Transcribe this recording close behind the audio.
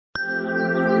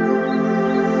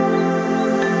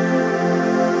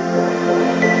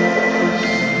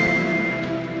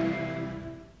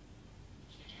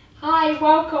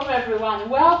welcome everyone.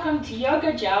 Welcome to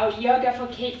YogoJo, Yoga for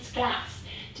Kids class.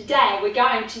 Today we're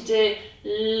going to do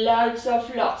lots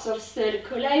of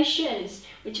circulations,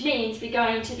 which means we're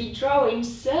going to be drawing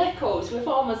circles with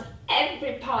almost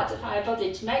every part of our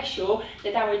body to make sure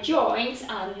that our joints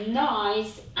are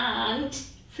nice and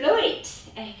fluid.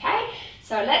 Okay,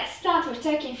 so let's start with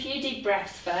taking a few deep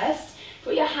breaths first.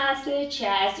 Put your hands to the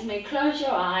chest, you may close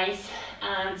your eyes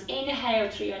and inhale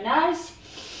through your nose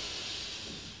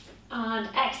and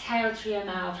exhale through your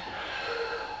mouth.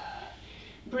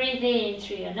 Breathe in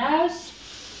through your nose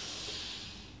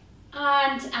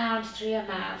and out through your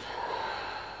mouth.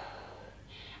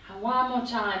 And one more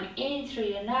time, in through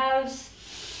your nose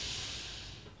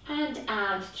and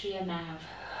out through your mouth.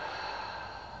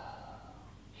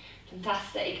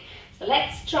 Fantastic. So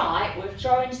let's try with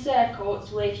drawing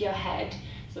circles with your head.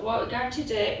 So what we're going to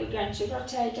do, we're going to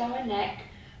rotate our neck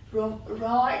from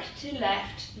right to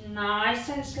left, nice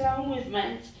and slow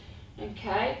movement.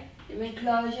 Okay, you may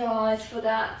close your eyes for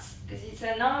that because it's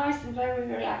a nice and very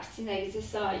relaxing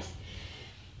exercise.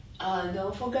 And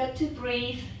don't forget to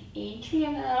breathe in through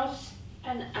your nose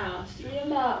and out through your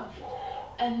mouth.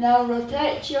 And now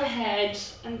rotate your head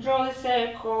and draw a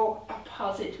circle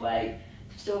opposite way.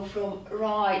 So from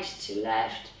right to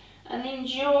left, and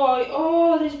enjoy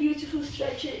all these beautiful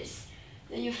stretches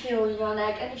that you feel in your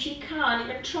neck. And if you can,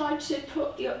 you can try to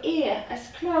put your ear as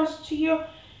close to your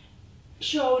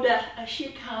shoulder as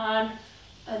you can,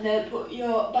 and then put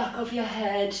your back of your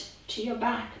head to your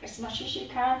back as much as you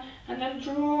can, and then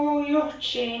draw your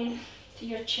chin to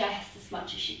your chest as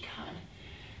much as you can.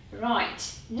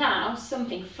 Right, now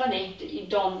something funny that you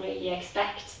don't really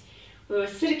expect. We will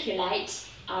circulate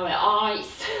our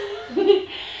eyes.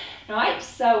 Right,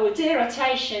 so we'll do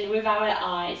rotation with our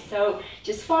eyes. So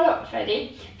just follow,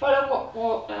 Freddie, follow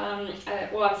what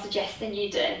I'm suggesting you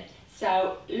do.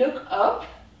 So look up,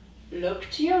 look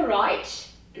to your right,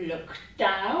 look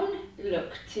down,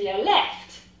 look to your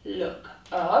left, look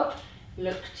up,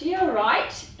 look to your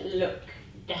right, look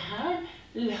down,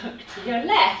 look to your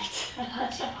left.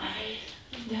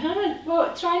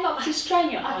 Well, try not to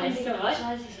strain your eyes so much.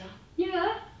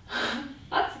 Yeah,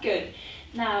 that's good.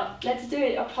 Now let's do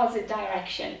it opposite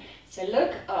direction. So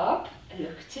look up,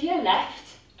 look to your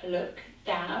left, look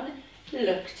down,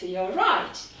 look to your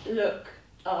right, look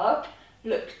up,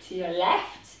 look to your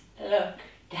left, look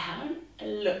down,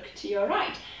 look to your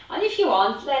right. And if you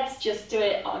want, let's just do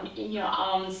it in your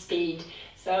own speed.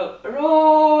 So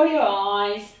roll your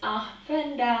eyes up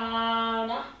and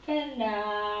down, up and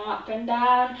down, up and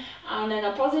down, and then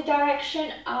opposite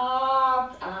direction,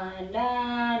 up and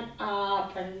down,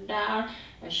 up and down.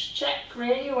 Let's check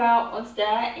really well what's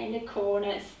there in the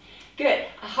corners. Good.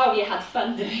 I hope you had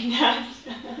fun doing that.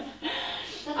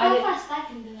 Look how fast I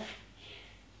can do it.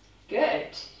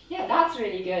 Good. Yeah, that's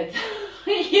really good.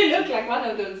 You look like one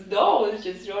of those dolls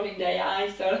just rolling their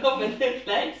eyes all over the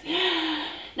place.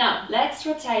 Now, let's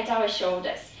rotate our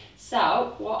shoulders.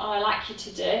 So, what I like you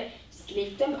to do, just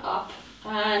lift them up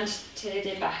and to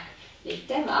the back. Lift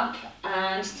them up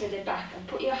and to the back. And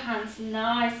put your hands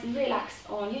nice and relaxed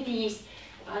on your knees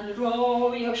and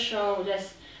roll your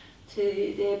shoulders to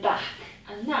the back.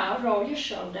 And now roll your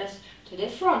shoulders to the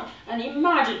front. And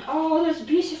imagine all those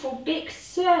beautiful big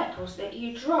circles that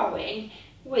you're drawing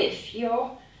with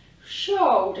your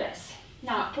shoulders.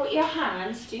 Now, put your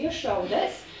hands to your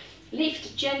shoulders.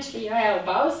 Lift gently your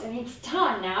elbows, and it's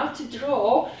time now to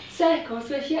draw circles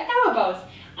with your elbows.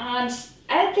 And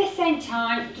at the same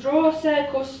time, draw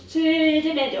circles to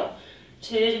the middle.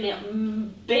 To the middle.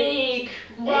 Big,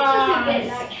 wide. This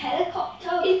is a bit like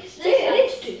helicopter. It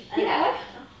is.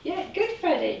 Yeah, good,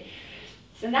 Freddie.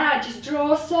 So now just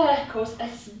draw circles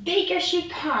as big as you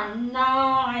can.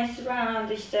 Nice round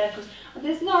these circles. And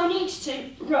there's no need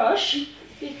to rush,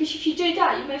 because if you do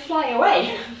that, you may fly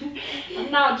away.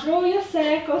 And now draw your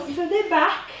circles to the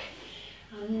back.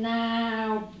 And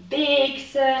now big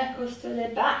circles to the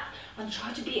back. And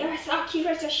try to be as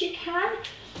accurate as you can.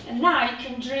 And now you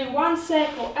can draw one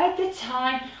circle at a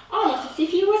time, almost as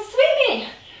if you were swimming.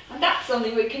 And that's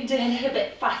something we can do a little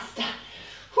bit faster.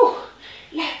 Whew.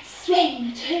 Let's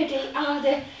swim to the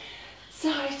other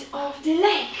side of the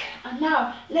lake. And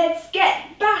now let's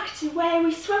get back to where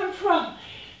we swam from.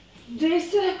 Do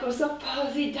circles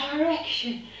opposite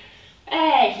direction.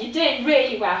 Hey, you're doing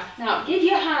really well. Now give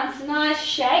your hands a nice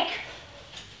shake.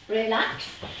 Relax.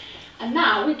 And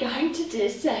now we're going to do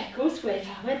circles with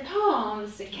our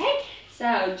palms, okay?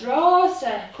 So draw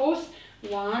circles,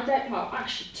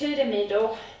 to the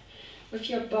middle with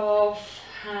your both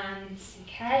hands,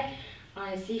 okay?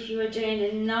 As if you were doing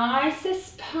the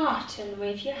nicest pattern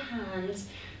with your hands.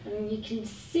 and you can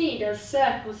see those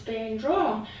circles being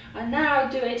drawn. And now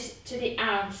do it to the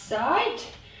outside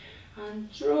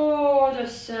and draw the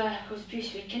circles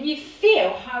beautifully. Can you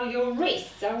feel how your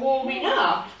wrists are warming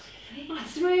up?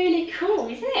 That's really cool,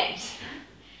 isn't it?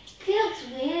 It feels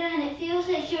weird and it feels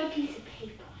like you're a piece of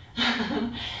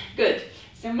paper. Good.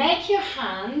 So make your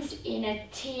hands in a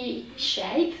T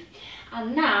shape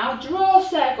and now draw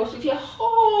circles with your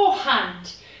whole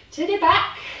hand to the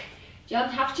back. You don't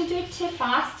have to do it too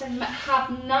fast and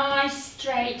have nice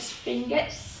straight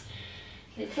fingers.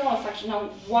 It's almost like, you know,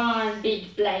 one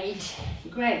big blade.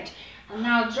 Great. And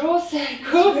now draw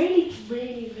circles. It's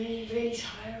really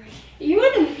tiring. You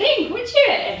wouldn't think, would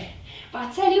you? But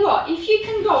I tell you what, if you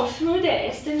can go through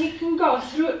this, then you can go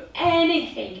through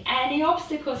anything, any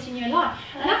obstacles in your life.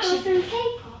 And actually through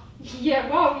paper. Yeah,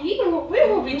 well, we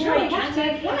will be trying that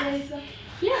in class.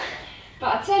 Yeah,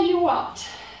 but I tell you what,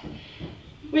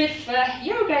 with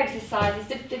yoga exercises,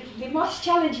 the most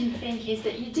challenging thing is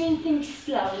that you're doing things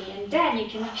slowly, and then you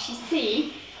can actually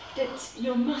see that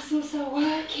your muscles are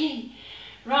working.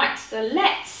 Right, so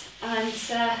let's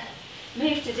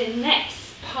move to the next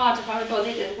part of our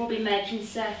body that we'll be making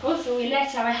circles. So we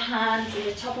let our hands in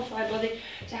the top of our body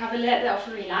to have a little bit of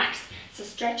a relax. So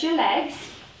stretch your legs.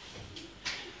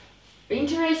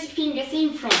 Interlace your fingers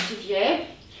in front of you.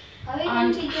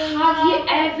 And have you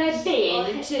ever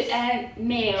been to a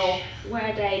mill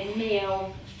where they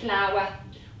mill flour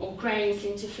or grains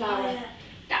into flour?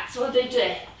 That's what they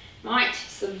do. Right,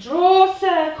 so draw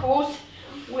circles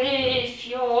with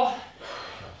your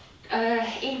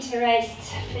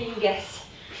interlaced fingers.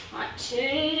 Right, to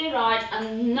the right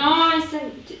and nice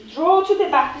and draw to the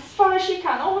back as far as you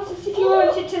can, almost as if you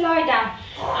wanted to lie down.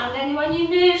 And then when you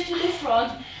move to the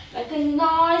front, like a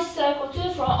nice circle to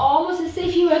the front, almost as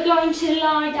if you were going to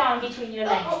lie down between your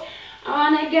legs.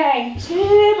 And again, to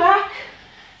the back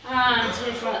and to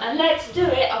the front. And let's do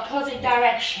it opposite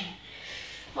direction.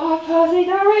 Opposite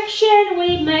direction,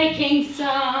 we're making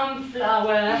some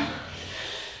flour.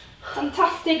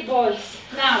 Fantastic, boys.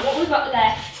 Now, what we've got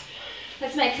left,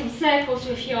 let's make some circles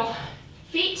with your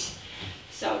feet.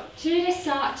 So, to the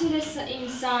side, to the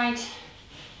inside.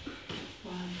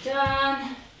 Well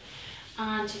done.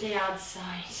 And to the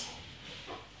outside.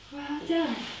 Well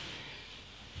done.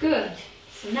 Good.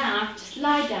 So now, just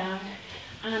lie down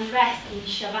and rest in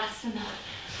Shavasana.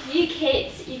 You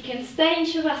kids, you can stay in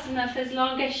Shavasana for as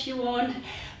long as you want.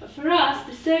 But for us,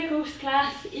 the circles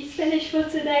class is finished for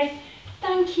today.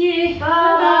 Thank you. Bye.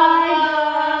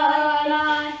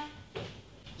 Bye.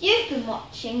 You've been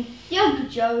watching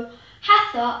YogoJo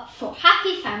Hatha for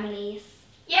happy families.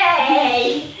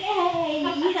 Yay!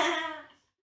 Yay!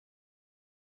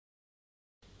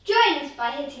 Join us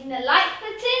by hitting the like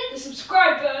button, the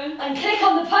subscribe button, and click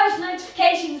on the post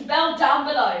notifications bell down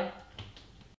below.